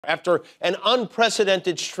After an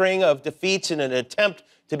unprecedented string of defeats in an attempt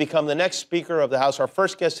to become the next Speaker of the House, our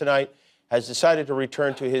first guest tonight has decided to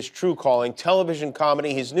return to his true calling, television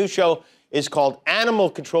comedy. His new show is called Animal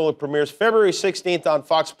Control. It premieres February 16th on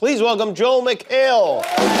Fox. Please welcome Joel McHale.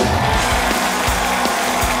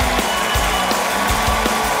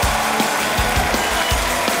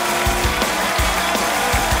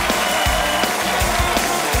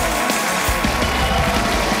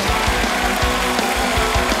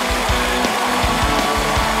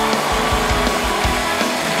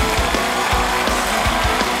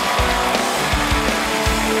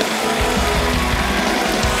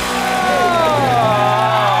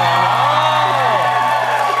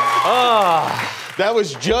 That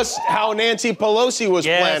was just how Nancy Pelosi was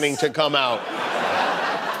planning to come out.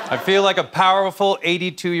 I feel like a powerful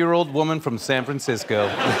 82-year-old woman from San Francisco.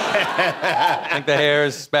 I think the hair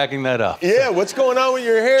is backing that up. Yeah, what's going on with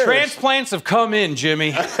your hair? Transplants have come in,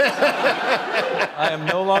 Jimmy. I am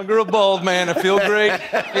no longer a bald man. I feel great.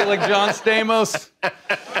 I feel like John Stamos.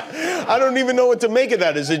 I don't even know what to make of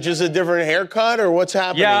that. Is it just a different haircut, or what's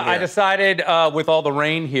happening Yeah, here? I decided with all the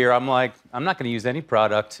rain here, I'm like, I'm not going to use any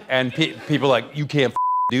product. And people are like, you can't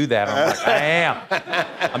do that. I'm like, I am.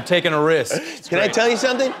 I'm taking a risk. Can I tell you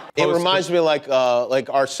something? It reminds me like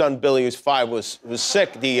our son Billy, who's 5, was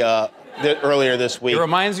sick earlier this week. It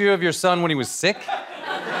reminds you of your son when he was sick?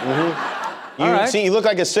 Mm-hmm. See, you look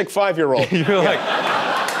like a sick 5-year-old. You're like,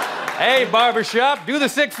 hey, barbershop, do the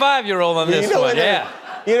sick 5-year-old on this one.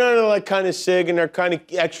 You know, they're like kind of sick and they're kind of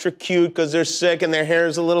extra cute because they're sick and their hair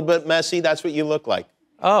is a little bit messy. That's what you look like.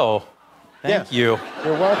 Oh, thank you.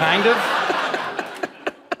 You're welcome. Kind of.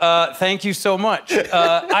 Thank you so much.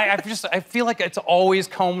 I feel like it's always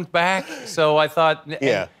combed back, so I thought,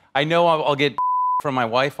 I know I'll get from my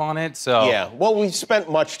wife on it, so. Yeah, well, we spent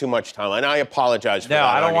too much time, and I apologize for that. No,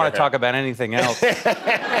 I don't want to talk about anything else.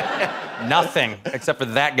 Nothing, except for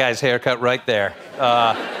that guy's haircut right there.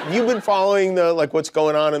 You've been following what's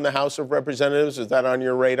going on in the House of Representatives? Is that on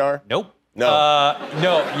your radar? Nope. No.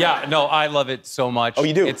 No, I love it so much. Oh,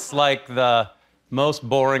 you do? It's like the most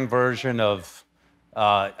boring version of,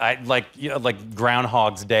 like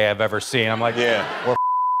Groundhog's Day I've ever seen. I'm like, we're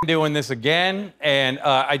doing this again, and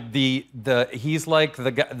he's like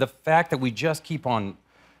the fact that we just keep on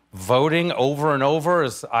voting over and over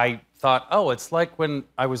is I thought, oh, it's like when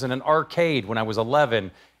I was in an arcade when I was 11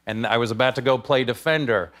 and I was about to go play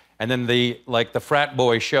Defender, and then the frat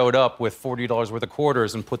boy showed up with $40 worth of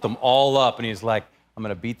quarters and put them all up, and he's like, I'm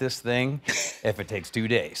gonna beat this thing if it takes 2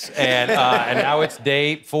 days, and now it's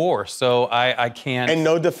day 4, so I can't. And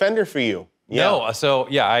no Defender for you. Yeah. No, so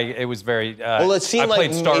it was very. Well, it seemed I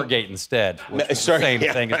played Stargate instead, which was the same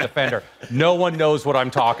thing as Defender. No one knows what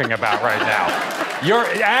I'm talking about right now.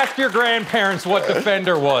 Ask your grandparents what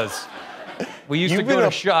Defender was. We used to go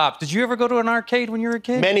to shops. Did you ever go to an arcade when you were a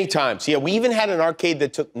kid? Many times, yeah. We even had an arcade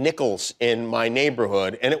that took nickels in my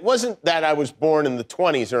neighborhood, and it wasn't that I was born in the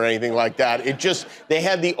 20s or anything like that. It just, they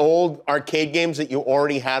had the old arcade games that you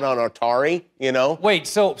already had on Atari, you know? Wait,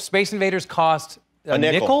 so Space Invaders cost a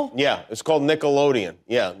nickel? Yeah, it's called Nickelodeon.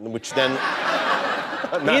 Yeah, which then...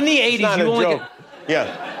 in the 80s, you only get...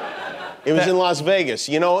 Yeah. It was in Las Vegas.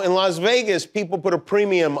 You know, in Las Vegas, people put a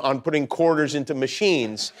premium on putting quarters into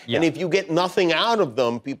machines. Yeah. And if you get nothing out of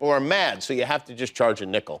them, people are mad. So you have to just charge a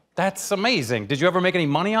nickel. That's amazing. Did you ever make any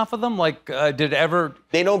money off of them?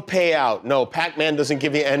 They don't pay out. No, Pac-Man doesn't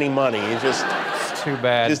give you any money. He just... It's too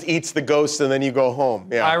bad. Just eats the ghost and then you go home.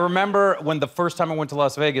 Yeah. I remember when the first time I went to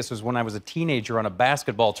Las Vegas was when I was a teenager on a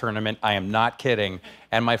basketball tournament. I am not kidding.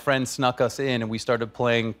 And my friend snuck us in and we started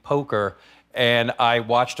playing poker. And I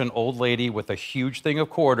watched an old lady with a huge thing of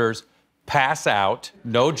quarters pass out,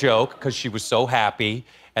 no joke, because she was so happy.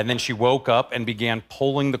 And then she woke up and began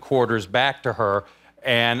pulling the quarters back to her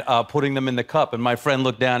and putting them in the cup. And my friend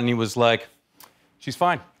looked down and he was like, she's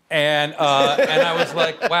fine. And I was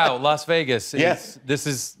like, wow, Las Vegas,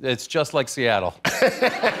 it's just like Seattle.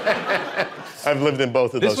 I've lived in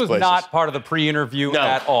both of those places. This was not part of the pre-interview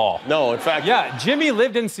at all. No, in fact. Yeah, Jimmy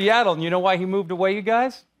lived in Seattle, and you know why he moved away, you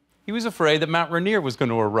guys? He was afraid that Mount Rainier was going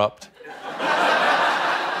to erupt.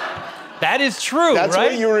 That is true, That's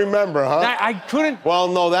right? what you remember, huh? I couldn't... Well,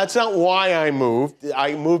 no, that's not why I moved.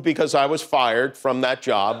 I moved because I was fired from that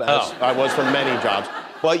job, as I was from many jobs.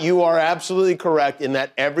 But you are absolutely correct in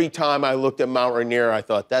that every time I looked at Mount Rainier, I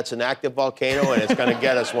thought, that's an active volcano, and it's going to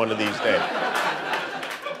get us one of these days.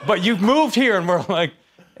 But you've moved here, and we're like,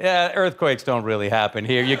 yeah, earthquakes don't really happen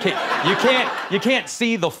here. You can't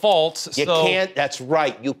see the faults. You can't. That's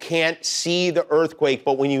right. You can't see the earthquake,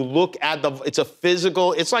 but when you look at it's a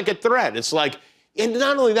physical. It's like a threat. It's like, and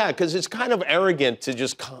not only that, because it's kind of arrogant to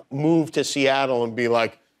just move to Seattle and be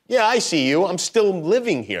like, Yeah, I see you. I'm still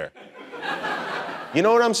living here. You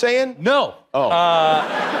know what I'm saying? No. Oh.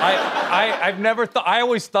 I've never thought. I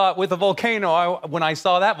always thought with a volcano. When I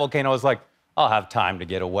saw that volcano, I was like, I'll have time to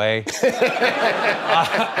get away.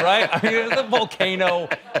 Right? I mean, the volcano.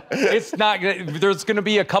 It's not. There's going to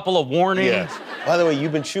be a couple of warnings. Yes. By the way,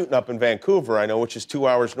 you've been shooting up in Vancouver, I know, which is 2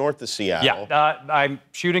 hours north of Seattle. Yeah. I'm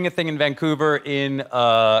shooting a thing in Vancouver in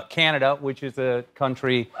Canada, which is a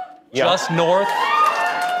country just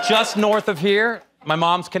north of here. My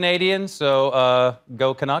mom's Canadian, so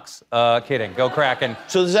go Canucks. Kidding, go Kraken.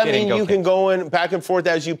 So does that mean you Kings. can go in back and forth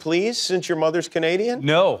as you please since your mother's Canadian?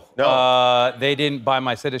 No. No. They didn't buy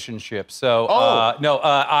my citizenship. So Oh.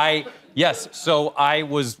 yes. So I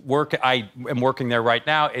am working there right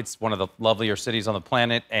now. It's one of the lovelier cities on the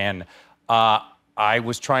planet, and I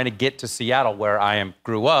was trying to get to Seattle, where I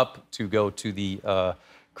grew up, to go to the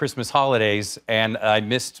Christmas holidays, and I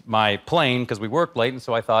missed my plane because we worked late, and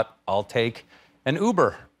so I thought I'll take an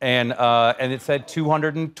Uber, and it said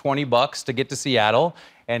 $220 to get to Seattle,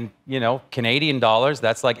 and you know, Canadian dollars,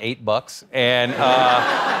 that's like $8, and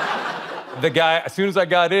the guy, as soon as I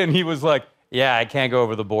got in, he was like, "Yeah, I can't go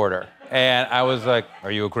over the border," and I was like, "Are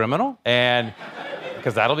you a criminal?" And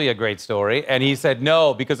because that'll be a great story, and he said,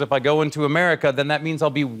 "No, because if I go into America, then that means I'll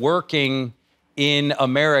be working in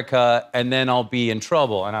America, and then I'll be in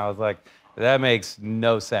trouble," and I was like, that makes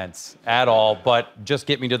no sense at all, but just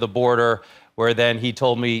get me to the border, where then he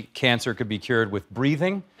told me cancer could be cured with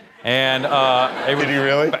breathing. And Did he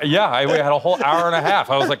really? Yeah, we had a whole hour and a half.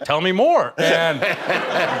 I was like, tell me more. And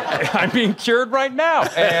I'm being cured right now.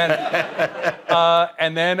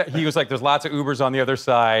 And then he was like, there's lots of Ubers on the other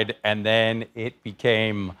side. And then it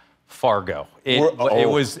became Fargo.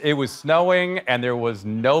 It was snowing, and there was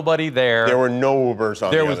nobody there. There were no Ubers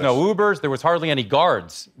on There was no Ubers. There was hardly any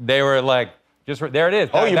guards. They were like, there it is.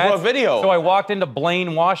 Oh, you brought video. So I walked into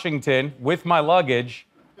Blaine, Washington with my luggage.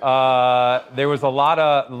 There was a lot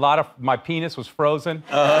of my penis was frozen.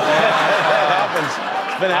 That happens.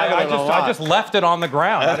 It's been happening a lot. I just left it on the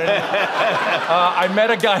ground. I met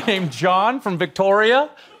a guy named John from Victoria.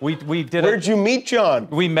 We did. Where'd you meet John?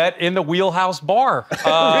 We met in the Wheelhouse Bar.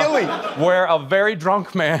 Really? Where a very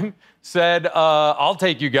drunk man said, "I'll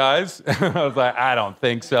take you guys." I was like, "I don't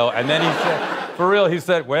think so." And then he said, for real, he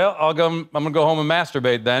said, "Well, I'm gonna go home and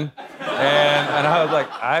masturbate then." And I was like,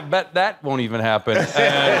 "I bet that won't even happen."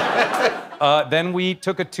 And then we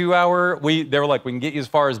took a 2-hour. They were like, "We can get you as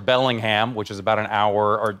far as Bellingham, which is about an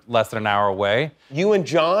hour or less than an hour away." You and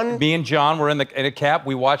John? Me and John were in a cab.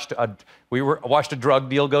 We watched a drug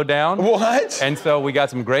deal go down. What? And so we got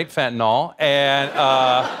some great fentanyl, and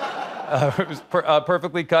it was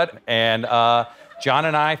perfectly cut. And John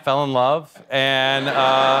and I fell in love, and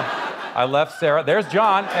I left Sarah. There's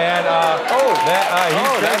John, and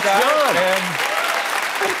that's John. And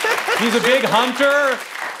he's a big hunter,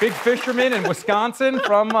 big fisherman in Wisconsin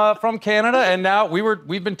from Canada, and now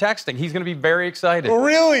we've been texting. He's going to be very excited.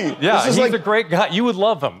 Really? Yeah, he's a great guy. You would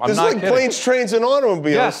love him. This is like planes, trains, and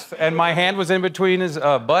automobiles. Yes, and my hand was in between his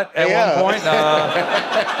butt at one point.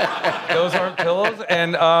 Those aren't pillows,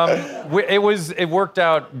 and it worked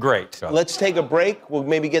out great. So. Let's take a break. We'll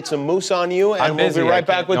maybe get some moose on you, and we'll be right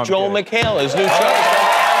back with Joel kidding. McHale, his new show called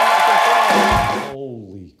Animal Control.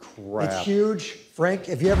 Holy crap. It's huge. Frank,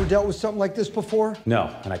 have you ever dealt with something like this before?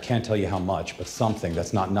 No, and I can't tell you how much, but something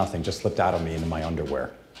that's not nothing just slipped out of me into my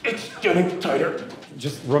underwear. It's getting tighter.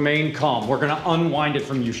 Just remain calm. We're gonna unwind it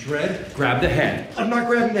from you. Shred, grab the head. I'm not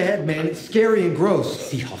grabbing the head, man. It's scary and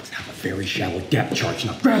gross. Seahawks have a very shallow depth charge.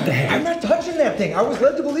 Now grab the head. I'm not touching that thing. I was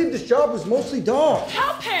led to believe this job was mostly dog.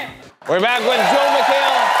 Help him! We're back with Joel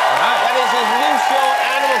McHale. That is his new show,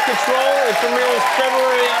 Animal Control. It premieres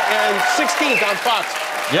February 16th on Fox.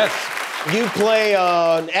 Yes. You play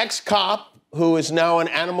an ex-cop who is now an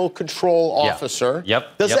animal control officer.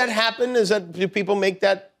 Yep. Does that happen? Do people make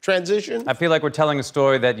that transition? I feel like we're telling a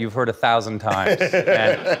story that you've heard 1,000 times,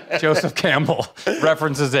 and Joseph Campbell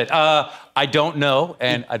references it. I don't know,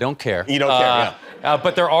 and I don't care. You don't care, yeah.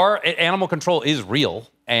 But animal control is real,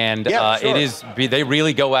 and sure. it is. They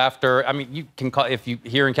really go after. I mean, you can call if you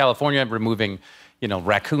here in California removing,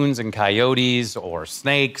 raccoons and coyotes or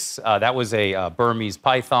snakes. That was a Burmese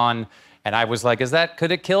python. And I was like,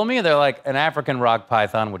 could it kill me? And they're like, an African rock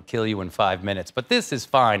python would kill you in 5 minutes. But this is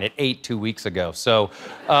fine. It ate 2 weeks ago. So,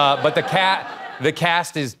 but the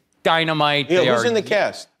cast is dynamite. Yeah, who's in the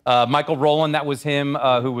cast? Michael Rowland, that was him,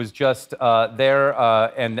 who was just there,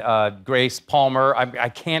 and Grace Palmer. I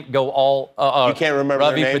can't go all. You can't remember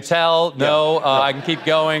Ravi their names? Patel. No, I can keep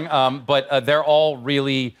going. But they're all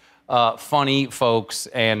really funny folks,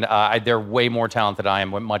 and they're way more talented than I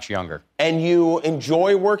am, much younger. And you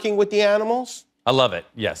enjoy working with the animals? I love it.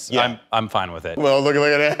 Yes, Yeah. I'm fine with it. Well, look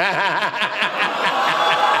at that.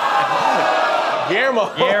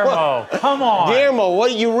 Guillermo, come on. Guillermo,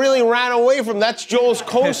 what you really ran away from? That's Joel's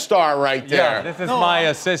co-star right there. Yeah, this is my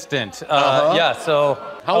assistant. Yeah, so.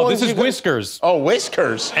 How long this did is you go- Whiskers. Oh,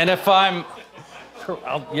 Whiskers. And if I'm.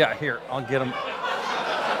 Here, I'll get him.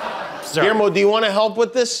 Sorry. Guillermo, do you want to help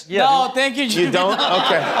with this? Yeah, No, thank you, Jimmy. You don't?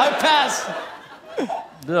 Okay. I pass.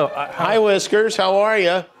 No, Hi, Whiskers. How are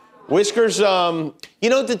you? Whiskers, you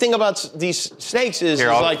know the thing about these snakes is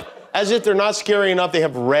like, as if they're not scary enough, they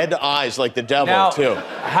have red eyes like the devil, now, too.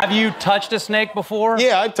 Have you touched a snake before?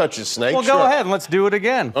 Yeah, I've touched a snake. Well, sure. go ahead and let's do it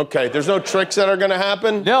again. Okay, there's no tricks that are going to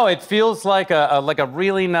happen? No, it feels like a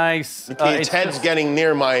really nice. Its head's getting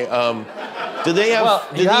near my. Do they have? Well,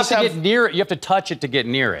 do you have these to get near it. You have to touch it to get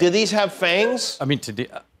near it. Do these have fangs? I mean,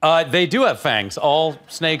 they do have fangs. All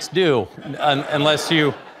snakes do, unless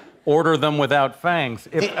you order them without fangs.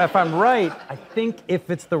 If I'm right, I think if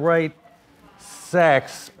it's the right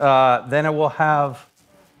sex, then it will have.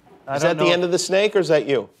 Is that the end of the snake, or is that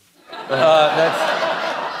you?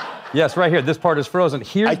 Yes, right here. This part is frozen.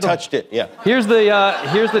 I touched it. Yeah. Here's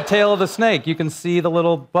the tail of the snake. You can see the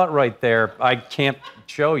little butt right there. I can't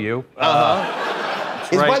show you.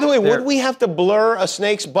 By the way, would we have to blur a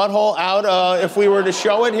snake's butthole out if we were to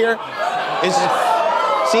show it here?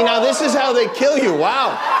 See, now this is how they kill you.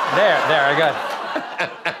 Wow. There, I got it.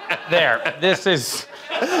 There, this is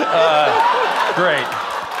great.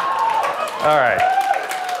 All right.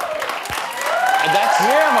 That's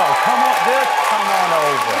Guillermo, come on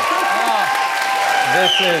over.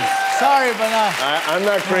 This is... Sorry, but I'm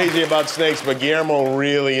not crazy about snakes, but Guillermo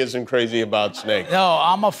really isn't crazy about snakes. no,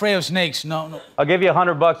 I'm afraid of snakes. No. I'll give you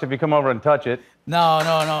 $100 if you come over and touch it. No. You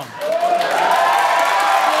know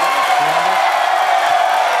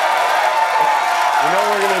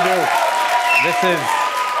what we're gonna do?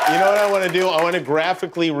 You know what I want to do? I want to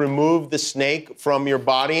graphically remove the snake from your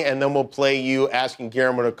body, and then we'll play you asking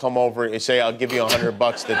Guillermo to come over and say, "I'll give you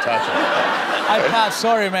 $100 to touch it." I pass.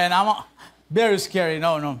 Sorry, man. I'm very scary.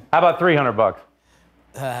 No. How about $300?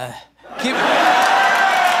 Keep...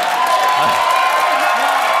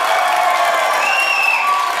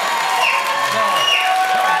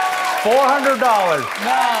 $400.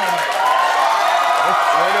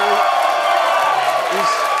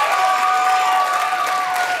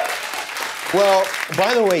 Well,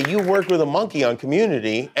 by the way, you worked with a monkey on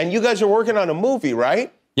Community, and you guys are working on a movie,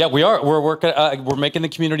 right? Yeah, we are. We're working. We're making the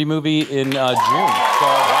Community movie in June. So,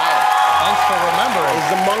 wow. Thanks for remembering. Is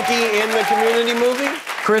the monkey in the Community movie?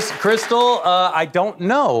 Crystal, I don't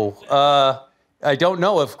know. I don't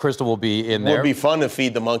know if Crystal will be in there. It would be fun to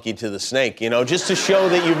feed the monkey to the snake, you know, just to show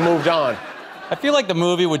that you've moved on. I feel like the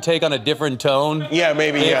movie would take on a different tone. Yeah,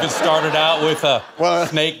 maybe, if it started out with a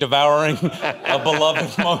snake devouring a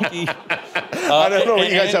beloved monkey. I don't know what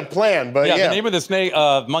you guys have planned, but yeah. The name of the snake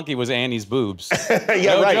monkey was Annie's boobs.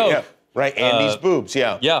 Yeah, no right. joke. Yeah. Right, Andy's boobs.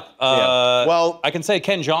 Yeah. Yeah. Well, I can say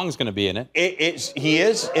Ken Jeong's going to be in it. He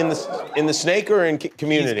is in the snake or in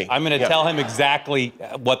Community. I'm going to tell him exactly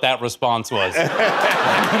what that response was. Ken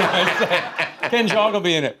Jeong will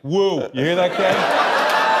be in it. Woo! You hear that, Ken?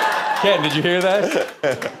 Ken, did you hear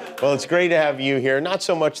that? Well, it's great to have you here. Not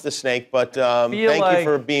so much the snake, but thank you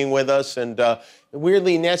for being with us. And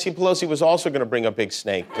weirdly, Nancy Pelosi was also going to bring a big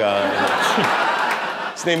snake.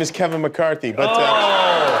 His name is Kevin McCarthy. But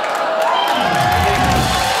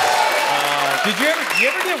did you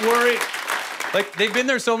ever get worried? Like, they've been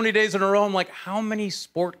there so many days in a row. I'm like, how many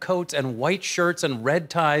sport coats and white shirts and red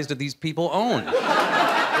ties do these people own?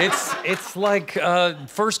 It's like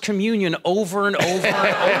First Communion over and over and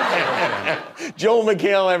over again. Joel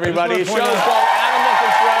McHale, everybody. His show's called Animal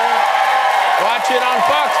Control. Watch it on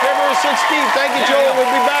Fox, February 16th. Thank you, Joel. We'll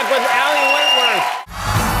be back with Allie Wentworth.